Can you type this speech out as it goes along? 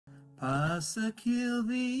Parce qu'il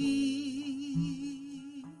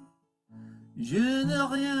vit, je n'ai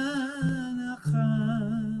rien à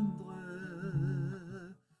craindre,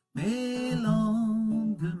 mes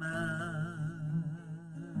lendemains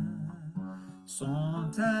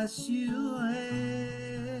sont assurés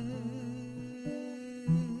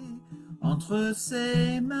entre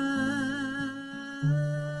ses mains.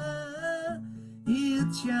 Il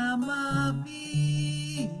tient ma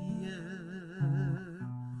vie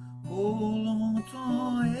pour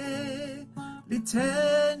longtemps et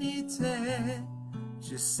l'éternité,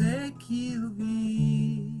 je sais qu'il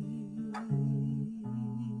vit.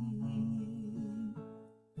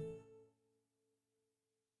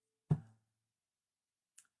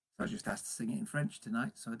 So I just asked to sing it in French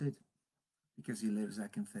tonight, so I did. Because he lives, I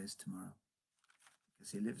can face tomorrow.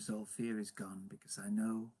 Because he lives, all fear is gone. Because I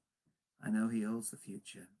know he holds the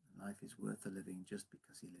future. Life is worth the living just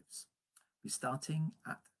because he lives. We're starting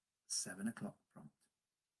at 7 o'clock prompt.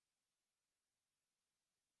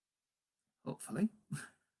 Hopefully.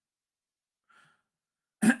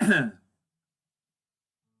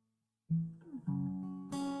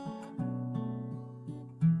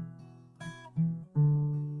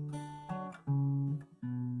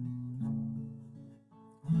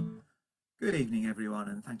 Good evening, everyone,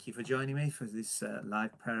 and thank you for joining me for this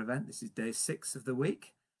live prayer event. This is day 6 of the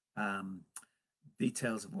week.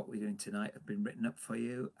 Details of what we're doing tonight have been written up for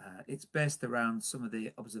you. It's based around some of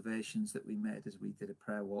the observations that we made as we did a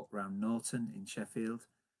prayer walk around Norton in Sheffield.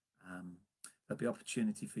 There'll be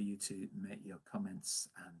opportunity for you to make your comments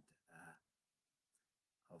and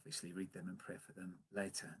obviously read them and pray for them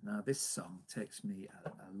later. Now, this song takes me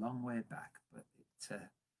a long way back, but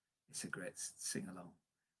it's a great sing-along.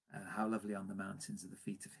 How lovely on the mountains are the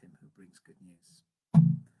feet of him who brings good news.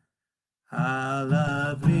 How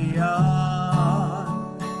lovely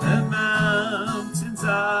on the mountains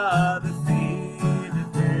are the feet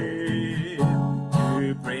of him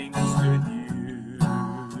who brings good news.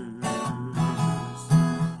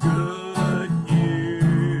 Good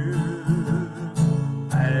news,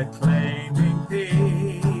 acclaiming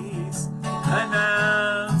peace,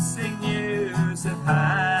 announcing news of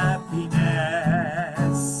happiness.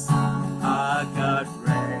 Our God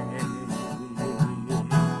reigns,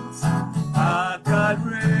 our God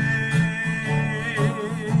reigns,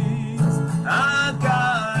 our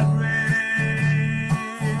God reigns,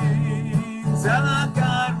 our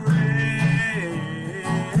God reigns,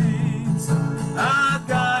 our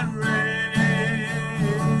God reigns,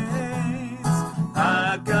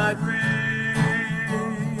 our God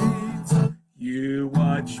reigns. You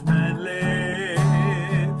watchmen lift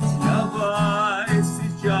your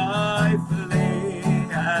voices joyfully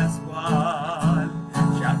as one.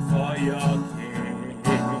 Shout for your King,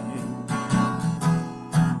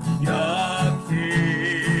 your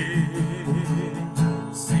King.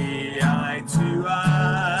 See eye to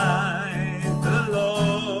eye, the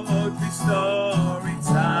Lord restoring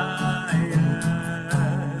Zion.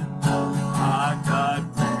 Our God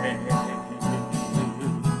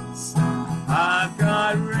reigns, our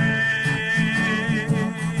God reigns,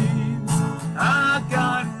 our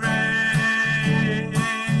God reigns,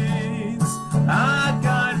 our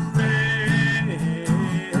God reigns,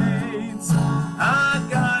 our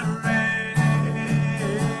God reigns,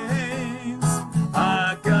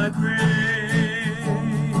 our God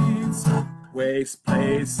reigns. Waste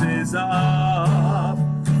places of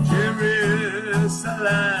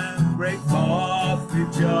Jerusalem break forth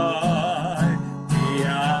with joy. We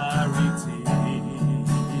are redeemed,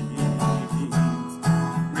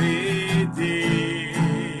 redeemed.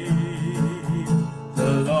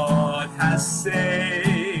 The Lord has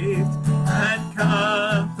saved and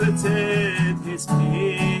comforted his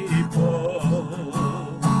people.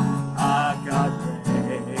 Our God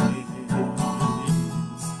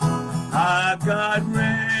reigns, our God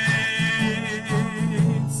reigns,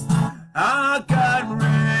 our God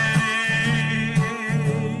reigns,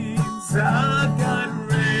 our God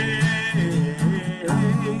reigns,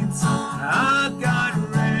 our God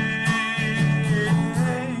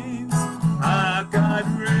reigns, our God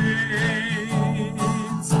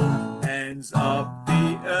reigns. Ends of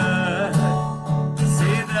the earth,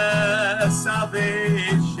 see the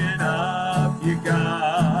salvation of your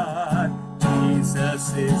God.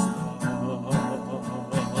 Jesus is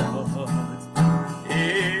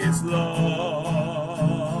Lord.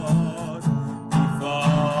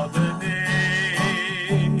 Before the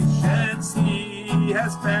nations he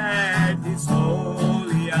has met his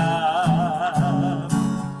holy arm.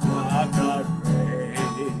 Our God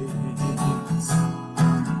reigns,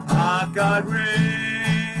 our God reigns,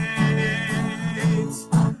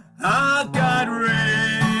 our God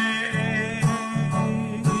reigns,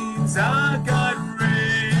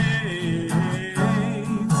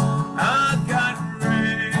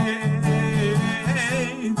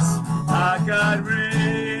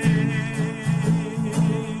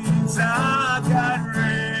 our God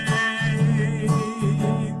reigns,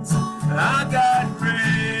 our God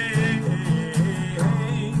reigns,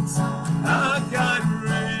 our God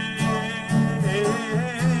reigns,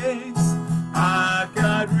 our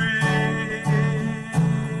God reigns.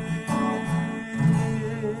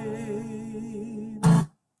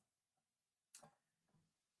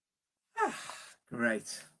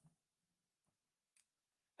 Great.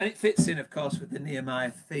 And it fits in, of course, with the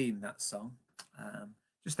Nehemiah theme, that song.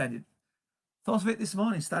 Just ended. Thought of it this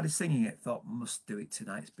morning, started singing it, thought, must do it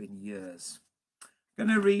tonight. It's been years. I'm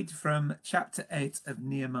going to read from chapter 8 of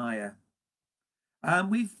Nehemiah.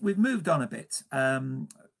 We've moved on a bit.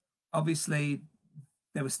 Obviously,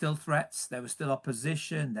 there were still threats, there was still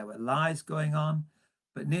opposition, there were lies going on,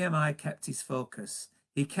 but Nehemiah kept his focus.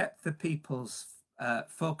 He kept the people's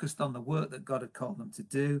focused on the work that God had called them to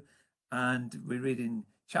do. And we read in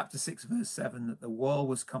chapter 6, verse 7, that the wall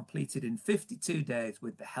was completed in 52 days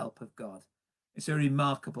with the help of God. It's a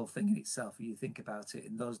remarkable thing in itself. If you think about it,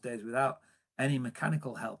 in those days, without any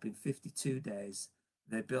mechanical help, in 52 days,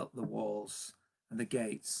 they built the walls and the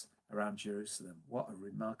gates around Jerusalem. What a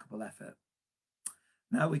remarkable effort.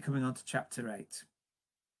 Now we're coming on to chapter 8.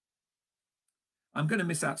 I'm going to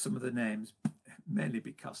miss out some of the names, mainly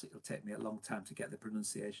because it'll take me a long time to get the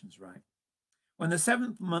pronunciations right. When the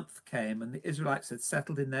 7th month came and the Israelites had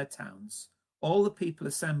settled in their towns, all the people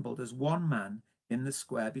assembled as one man in the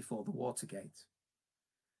square before the water gate.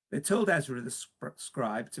 They told Ezra the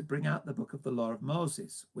scribe to bring out the book of the law of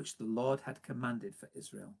Moses, which the Lord had commanded for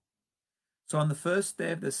Israel. So on the first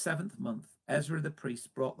day of the 7th month, Ezra the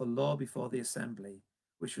priest brought the law before the assembly,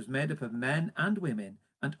 which was made up of men and women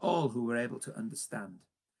and all who were able to understand.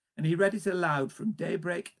 And he read it aloud from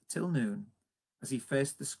daybreak till noon, as he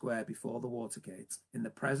faced the square before the water gate, in the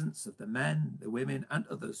presence of the men, the women, and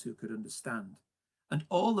others who could understand. And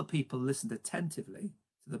all the people listened attentively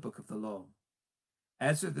to the book of the law.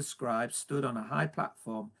 Ezra the scribe stood on a high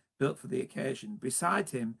platform built for the occasion. Beside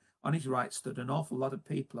him, on his right, stood an awful lot of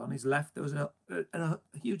people. On his left, there was a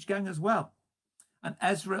huge gang as well. And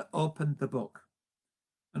Ezra opened the book.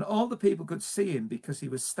 And all the people could see him because he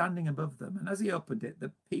was standing above them. And as he opened it,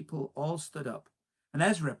 the people all stood up. And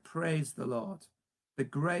Ezra praised the Lord, the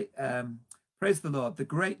great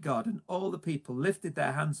God. And all the people lifted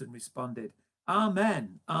their hands and responded,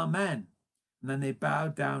 Amen, Amen. And then they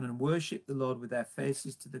bowed down and worshipped the Lord with their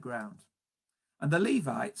faces to the ground. And the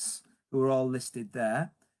Levites, who were all listed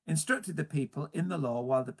there, instructed the people in the law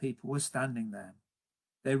while the people were standing there.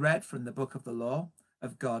 They read from the book of the law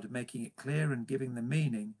of God, making it clear and giving the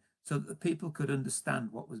meaning so that the people could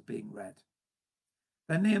understand what was being read.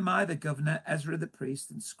 Then Nehemiah the governor, Ezra the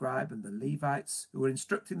priest and scribe, and the Levites who were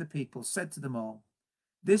instructing the people said to them all,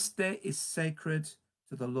 This day is sacred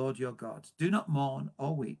to the Lord your God. Do not mourn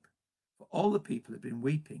or weep, for all the people had been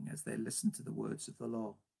weeping as they listened to the words of the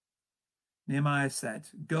law. Nehemiah said,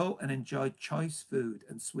 Go and enjoy choice food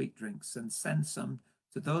and sweet drinks, and send some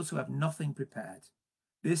to those who have nothing prepared.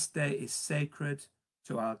 This day is sacred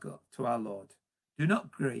to our God, to our Lord. Do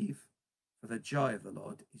not grieve, for the joy of the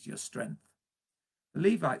Lord is your strength. The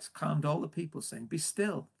Levites calmed all the people, saying, Be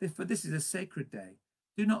still, for this is a sacred day.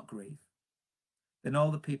 Do not grieve. Then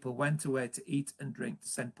all the people went away to eat and drink, to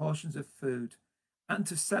send portions of food, and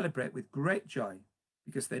to celebrate with great joy,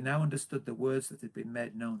 because they now understood the words that had been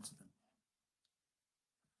made known to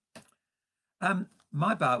them.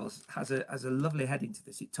 My Bible has a lovely heading to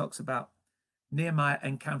this. It talks about Nehemiah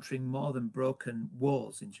encountering more than broken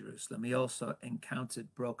walls in Jerusalem. He also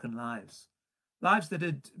encountered broken lives that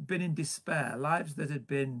had been in despair, lives that had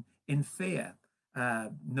been in fear,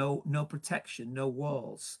 no protection, no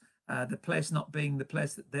walls, the place not being the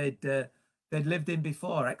place that they'd lived in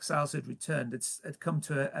before. Exiles had returned, had come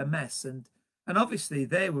to a mess, and obviously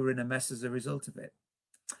they were in a mess as a result of it.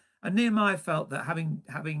 And Nehemiah felt that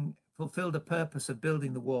having fulfilled a purpose of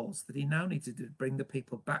building the walls, that he now needed to bring the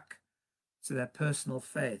people back to their personal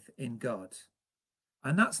faith in God.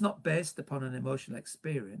 And that's not based upon an emotional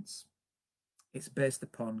experience. It's based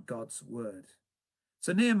upon God's word.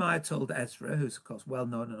 So Nehemiah told Ezra, who's of course well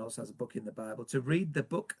known and also has a book in the Bible, to read the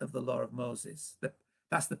book of the law of Moses.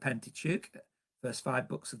 That's the Pentateuch, first 5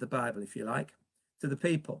 books of the Bible, if you like, to the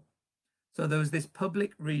people. So there was this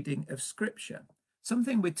public reading of Scripture,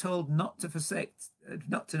 something we're told not to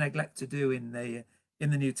neglect to do in the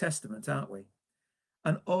New Testament, aren't we?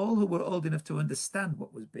 And all who were old enough to understand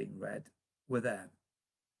what was being read were there.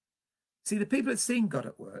 See, the people had seen God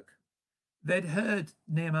at work. They'd heard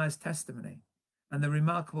Nehemiah's testimony and the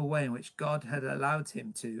remarkable way in which God had allowed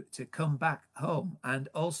him to come back home and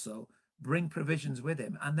also bring provisions with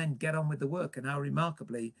him and then get on with the work, and how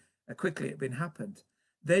remarkably quickly it had been happened.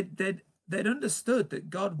 They'd they'd understood that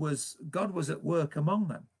God was at work among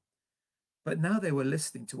them. But now they were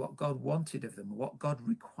listening to what God wanted of them, what God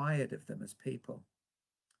required of them as people.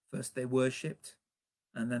 First they worshipped,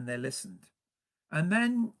 and then they listened. And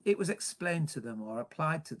then it was explained to them or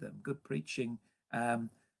applied to them. Good preaching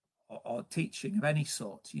or teaching of any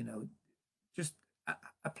sort, just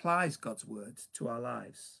applies God's word to our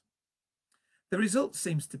lives. The result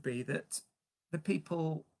seems to be that the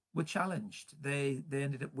people were challenged. They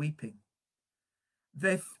ended up weeping.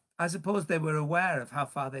 I suppose they were aware of how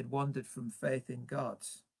far they'd wandered from faith in God.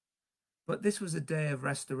 But this was a day of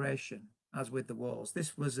restoration, as with the walls.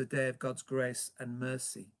 This was a day of God's grace and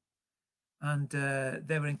mercy. And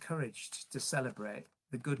they were encouraged to celebrate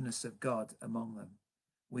the goodness of God among them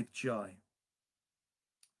with joy.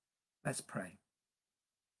 Let's pray.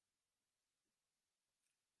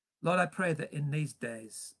 Lord, I pray that in these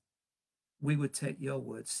days we would take your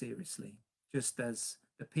word seriously, just as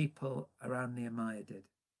the people around Nehemiah did.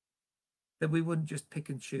 That we wouldn't just pick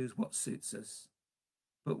and choose what suits us,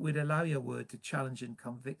 but we'd allow your word to challenge and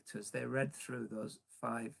convict us. They read through those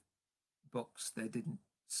 5 books. They didn't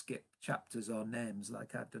skip chapters or names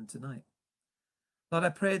like I've done tonight. Lord, I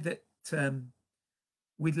pray that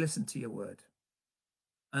we'd listen to your word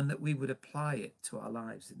and that we would apply it to our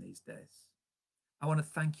lives in these days. I want to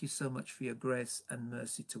thank you so much for your grace and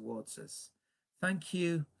mercy towards us. Thank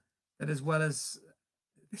you that as well as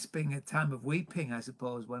this being a time of weeping, I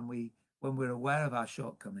suppose, when we're aware of our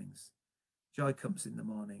shortcomings, joy comes in the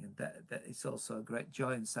morning, and that it's also a great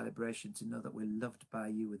joy and celebration to know that we're loved by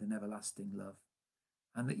you with an everlasting love,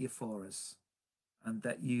 and that you're for us, and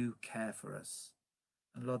that you care for us.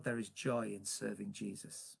 And Lord, there is joy in serving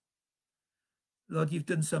Jesus. Lord, you've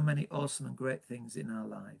done so many awesome and great things in our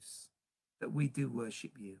lives that we do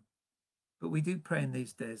worship you. But we do pray in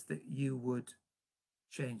these days that you would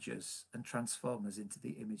change us and transform us into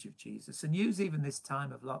the image of Jesus, and use even this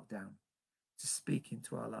time of lockdown to speak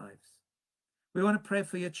into our lives. We want to pray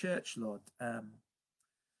for your church, Lord.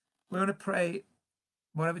 We want to pray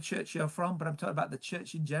whatever church you're from, but I'm talking about the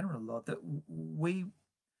church in general, Lord, that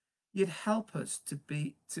you'd help us to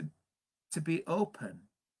be open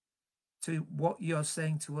to what you're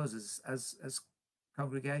saying to us as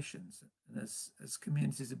congregations and as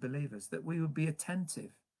communities of believers, that we would be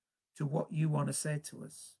attentive to what you want to say to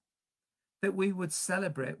us, that we would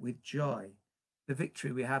celebrate with joy the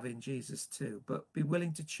victory we have in Jesus too, but be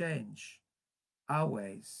willing to change our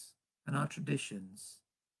ways and our traditions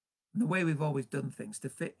and the way we've always done things to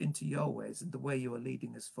fit into your ways and the way you are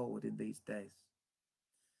leading us forward in these days.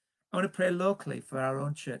 I want to pray locally for our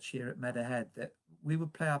own church here at Meadowhead, that we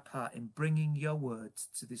would play our part in bringing your words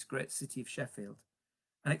to this great city of Sheffield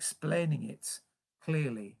and explaining it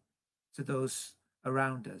clearly to those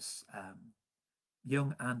around us,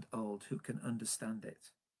 young and old, who can understand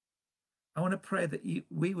it. I want to pray that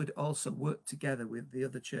we would also work together with the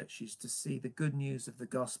other churches to see the good news of the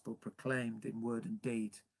gospel proclaimed in word and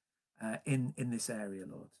deed in this area,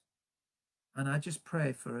 Lord. And I just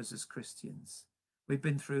pray for us as Christians. We've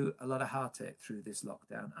been through a lot of heartache through this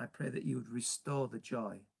lockdown. I pray that you would restore the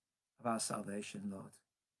joy of our salvation, Lord.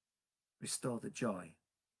 Restore the joy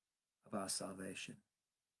of our salvation.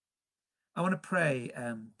 I want to pray,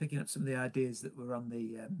 picking up some of the ideas that were on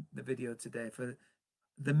the video today, for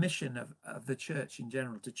the mission of the church in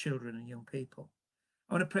general to children and young people.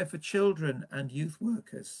 I want to pray for children and youth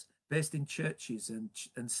workers based in churches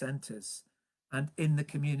and centres and in the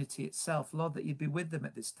community itself. Lord, that you'd be with them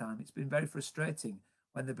at this time. It's been very frustrating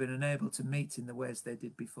when they've been unable to meet in the ways they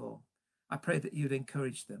did before. I pray that you'd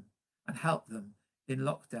encourage them and help them in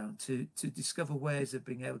lockdown to discover ways of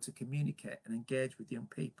being able to communicate and engage with young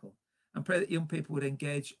people. And pray that young people would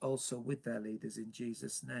engage also with their leaders in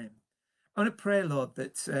Jesus' name. I want to pray, Lord,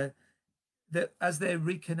 that as they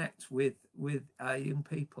reconnect with our young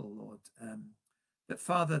people, Lord, that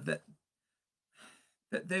Father, that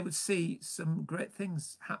they would see some great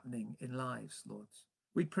things happening in lives, Lord.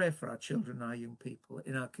 We pray for our children, our young people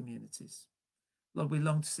in our communities. Lord, we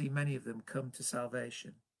long to see many of them come to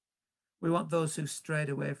salvation. We want those who've strayed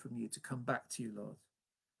away from you to come back to you, Lord.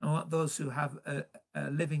 I want those who have a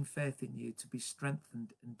living faith in you to be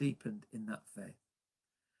strengthened and deepened in that faith.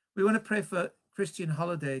 We want to pray for Christian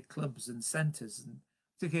holiday clubs and centres, and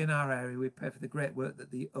particularly in our area, we pray for the great work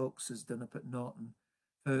that the Oaks has done up at Norton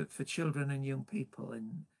for children and young people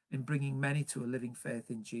in bringing many to a living faith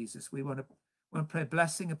in Jesus. We want to pray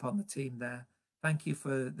blessing upon the team there. Thank you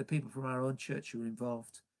for the people from our own church who are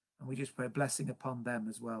involved, and we just pray blessing upon them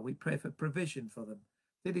as well. We pray for provision for them,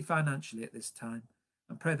 particularly financially at this time,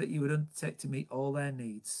 and pray that you would undertake to meet all their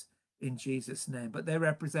needs in Jesus' name. But they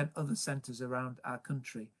represent other centres around our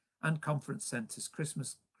country and conference centres,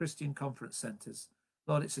 Christmas Christian conference centres.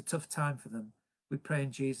 Lord, it's a tough time for them. We pray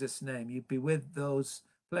in Jesus' name you'd be with those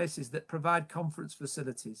places that provide conference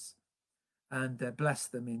facilities and bless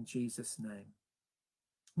them in Jesus' name.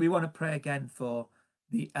 We want to pray again for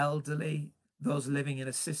the elderly, those living in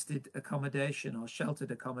assisted accommodation or sheltered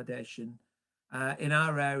accommodation. In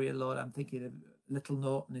our area, Lord, I'm thinking of Little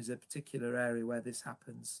Norton is a particular area where this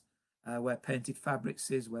happens, where Painted Fabrics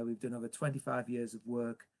is, where we've done over 25 years of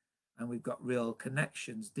work, and we've got real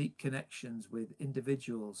connections, deep connections with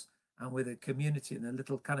individuals and with a community and a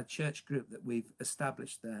little kind of church group that we've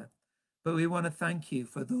established there. But we want to thank you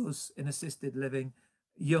for those in assisted living,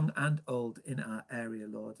 young and old, in our area,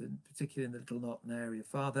 Lord, and particularly in the Little Norton area.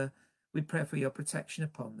 Father, we pray for your protection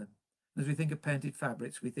upon them. As we think of Painted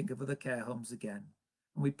Fabrics, we think of other care homes again.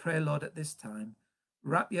 And we pray, Lord, at this time,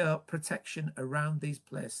 wrap your protection around these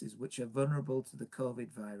places which are vulnerable to the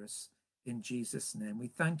COVID virus in Jesus' name. We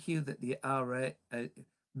thank you that the RA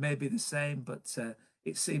may be the same, but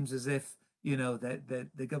it seems as if,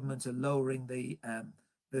 the government are lowering the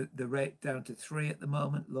rate down to 3 at the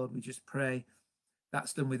moment. Lord, we just pray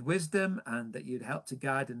that's done with wisdom and that you'd help to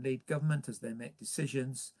guide and lead government as they make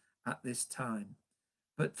decisions at this time.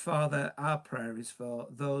 But Father, our prayer is for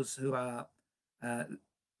those who are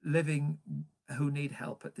living, who need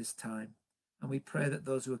help at this time. And we pray that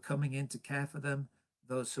those who are coming in to care for them,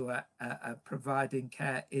 those who are providing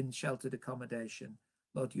care in sheltered accommodation,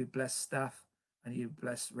 Lord, you bless staff and you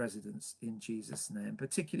bless residents in Jesus' name.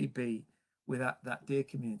 Particularly be with that dear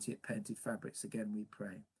community at Painted Fabrics again, we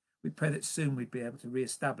pray. We pray that soon we'd be able to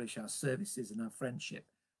re-establish our services and our friendship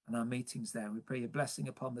and our meetings there. We pray your blessing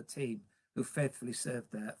upon the team who faithfully served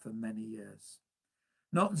there for many years.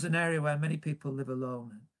 Norton's an area where many people live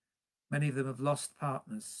alone. Many of them have lost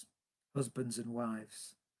partners, husbands and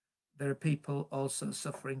wives. There are people also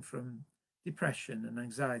suffering from depression and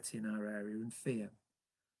anxiety in our area and fear.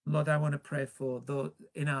 Lord, I want to pray for those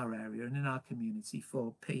in our area and in our community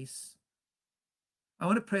for peace. I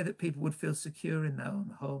want to pray that people would feel secure in their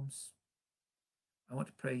own homes. I want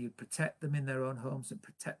to pray you protect them in their own homes and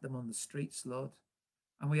protect them on the streets, Lord.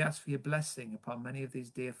 And we ask for your blessing upon many of these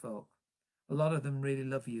dear folk. A lot of them really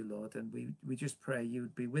love you, Lord, and we just pray you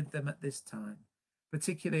would be with them at this time,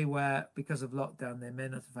 particularly where, because of lockdown, they may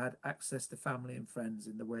not have had access to family and friends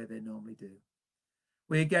in the way they normally do.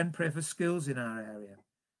 We again pray for schools in our area,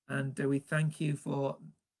 and we thank you for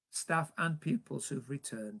staff and pupils who've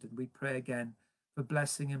returned, and we pray again for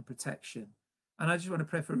blessing and protection. And I just want to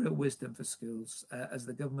pray for real wisdom for schools as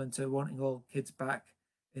the government are wanting all kids back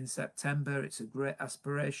in September. It's a great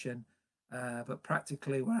aspiration, but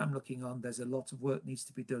practically where I'm looking on, there's a lot of work needs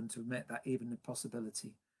to be done to make that even a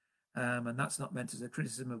possibility. And that's not meant as a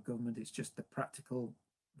criticism of government. It's just the practical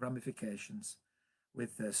ramifications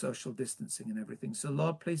with social distancing and everything. So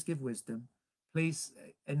Lord, please give wisdom. Please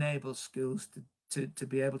enable schools to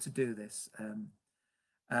be able to do this.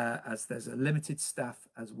 As there's a limited staff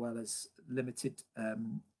as well as limited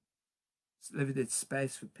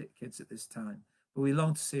space for kids at this time. But we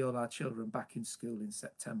long to see all our children back in school in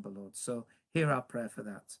September, Lord. So hear our prayer for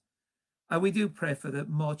that. And we do pray for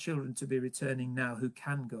more children to be returning now who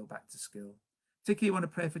can go back to school. Particularly want to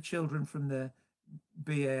pray for children from the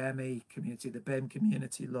BAME community, the BAME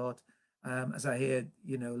community, Lord. As I hear,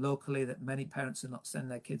 locally that many parents are not sending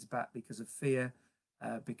their kids back because of fear,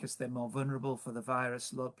 because they're more vulnerable for the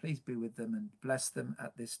virus. Lord, please be with them and bless them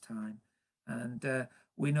at this time. And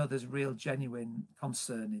we know there's real, genuine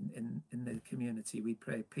concern in the community. We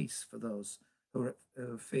pray peace for those who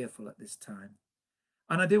are fearful at this time.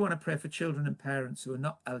 And I do want to pray for children and parents who are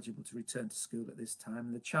not eligible to return to school at this time,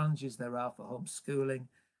 and the challenges there are for homeschooling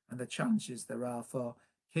and the challenges there are for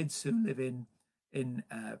kids who live in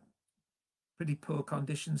pretty poor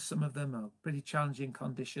conditions. Some of them are pretty challenging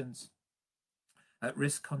conditions, at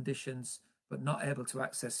risk conditions, but not able to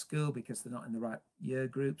access school because they're not in the right year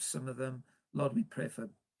groups. Some of them, Lord, we pray for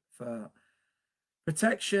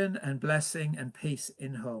protection and blessing and peace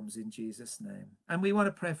in homes in Jesus' name. And we want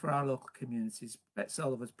to pray for our local communities. Let's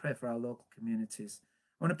all of us pray for our local communities.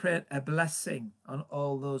 I want to pray a blessing on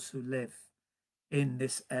all those who live in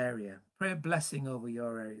this area. Pray a blessing over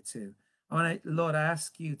your area too. Lord, I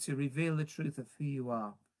ask you to reveal the truth of who you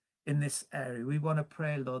are in this area. We want to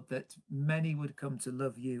pray, Lord, that many would come to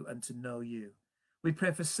love you and to know you. We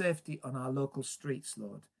pray for safety on our local streets,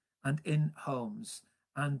 Lord, and in homes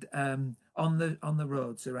and on the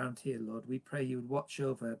roads around here, Lord. We pray you would watch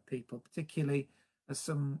over people, particularly as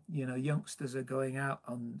some youngsters are going out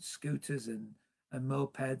on scooters and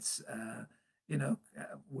mopeds,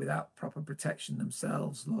 without proper protection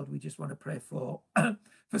themselves. Lord, we just want to pray for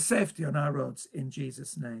for safety on our roads in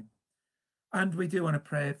Jesus' name. And we do want to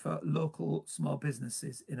pray for local small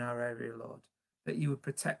businesses in our area, Lord, that you would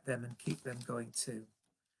protect them and keep them going too.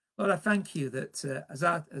 Lord, I thank you that as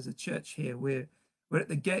a church here, we're at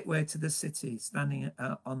the gateway to the city, standing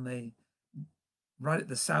right at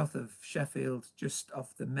the south of Sheffield, just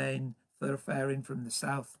off the main thoroughfare in from the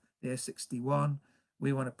south, the A61.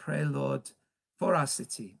 We want to pray, Lord, for our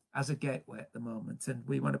city as a gateway at the moment. And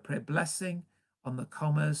we want to pray blessing on the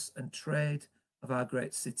commerce and trade of our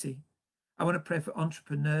great city. I want to pray for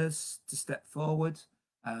entrepreneurs to step forward,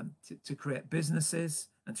 to create businesses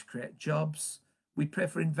and to create jobs. We pray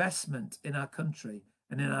for investment in our country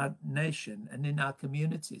and in our nation and in our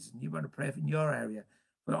communities. And you want to pray in your area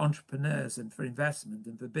for entrepreneurs and for investment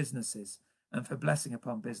and for businesses and for blessing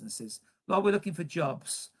upon businesses. Lord, we're looking for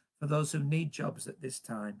jobs for those who need jobs at this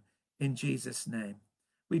time, in Jesus' name.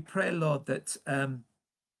 We pray, Lord, that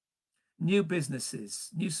new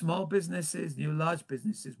businesses, new small businesses, new large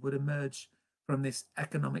businesses would emerge from this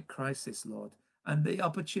economic crisis, Lord, and the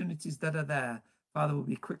opportunities that are there, Father, will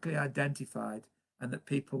be quickly identified, and that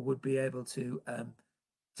people would be able to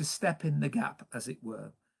step in the gap, as it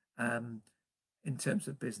were, in terms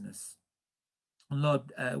of business. And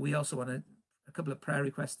Lord, we also want a couple of prayer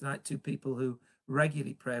requests tonight. Two people who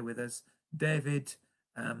regularly pray with us. David,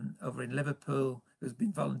 over in Liverpool, who's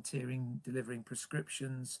been volunteering, delivering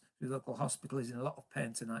prescriptions to the local hospital, is in a lot of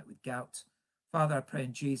pain tonight with gout. Father, I pray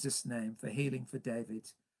in Jesus' name for healing for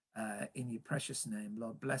David, in your precious name.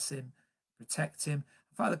 Lord, bless him, protect him.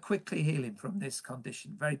 Father, quickly heal him from this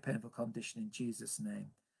condition, very painful condition, in Jesus'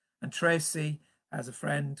 name. And Tracy has a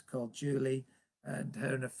friend called Julie, and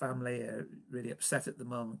her and her family are really upset at the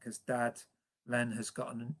moment because Dad, Len, has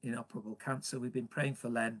got an inoperable cancer. We've been praying for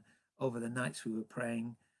Len over the nights we were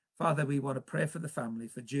praying. Father, we want to pray for the family,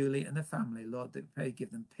 for Julie and the family, Lord, that we pray,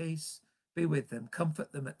 give them peace, be with them,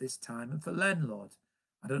 comfort them at this time. And for Len, Lord,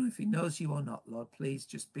 I don't know if he knows you or not, Lord, please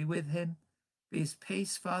just be with him, be his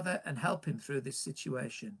peace, Father, and help him through this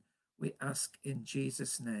situation. We ask in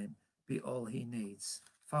Jesus' name, be all he needs.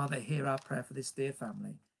 Father, hear our prayer for this dear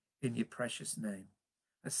family in your precious name.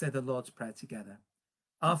 Let's say the Lord's Prayer together.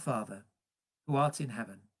 Our Father, who art in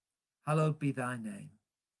heaven, hallowed be thy name.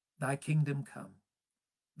 Thy kingdom come,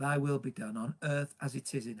 thy will be done on earth as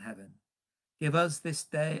it is in heaven. Give us this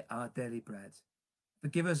day our daily bread.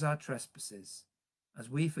 Forgive us our trespasses, as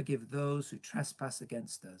we forgive those who trespass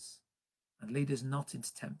against us. And lead us not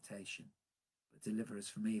into temptation, but deliver us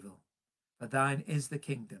from evil. For thine is the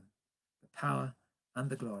kingdom, the power, and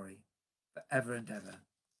the glory, for ever and ever.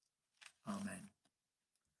 Amen.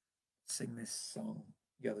 Sing this song,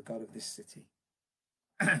 You're the God of this city.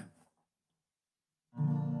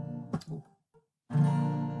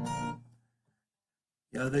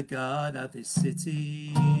 You're the God of this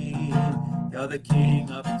city. You're the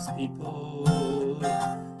King of his people.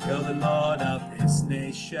 You're the Lord of this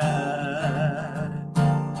nation.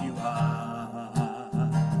 You are.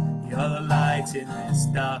 You're the light in this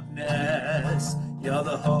darkness. You're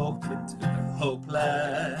the hope to the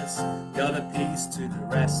hopeless. You're the peace to the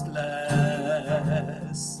restless.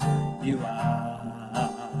 You are.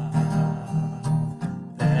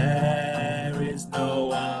 There is no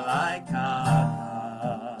one like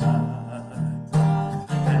our God.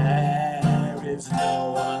 There is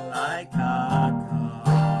no one like our God.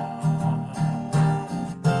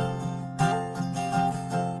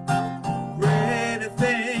 Greater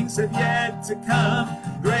things have yet to come.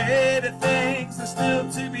 Greater things are still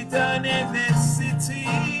to be done in this city.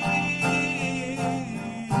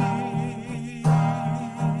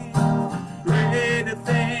 Greater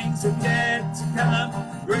things have yet to come.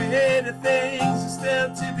 Greater things are still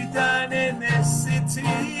to be done in this city.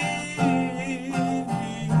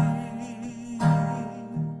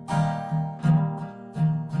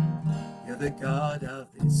 You're the God of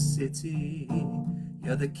this city.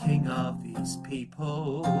 You're the King of these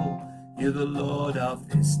people. You're the Lord of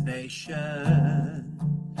this nation.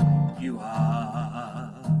 You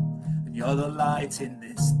are. And you're the light in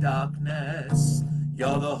this darkness.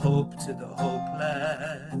 You're the hope to the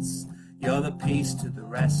hopeless. You're the peace to the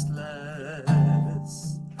restless.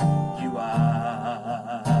 You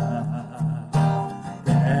are.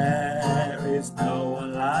 There is no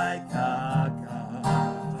one like our God.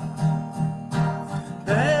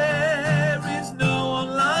 There is no one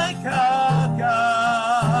like our God.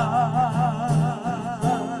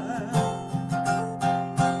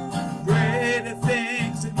 Greater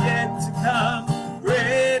things have yet to come.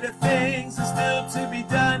 Greater things are still to be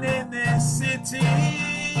done in this city.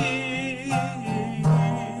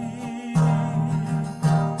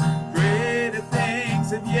 Greater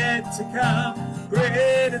things have yet to come.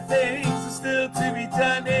 Greater things are still to be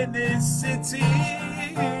done in this city.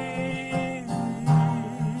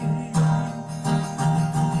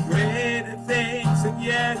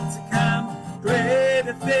 to come.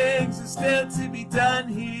 Greater things are still to be done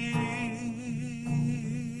here.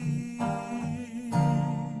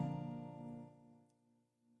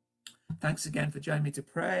 Thanks again for joining me to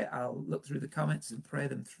pray. I'll look through the comments and pray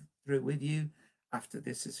them through with you after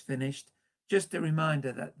this is finished. Just a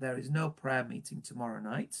reminder that there is no prayer meeting tomorrow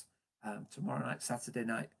night. Tomorrow night, Saturday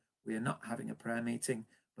night, we are not having a prayer meeting,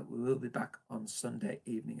 but we will be back on Sunday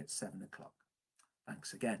evening at 7 o'clock.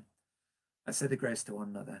 Thanks again. Let's say the grace to one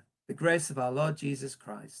another. The grace of our Lord Jesus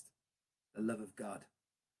Christ, the love of God,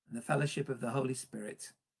 and the fellowship of the Holy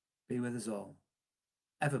Spirit be with us all,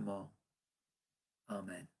 evermore.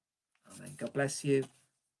 Amen. Amen. God bless you.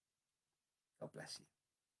 God bless you.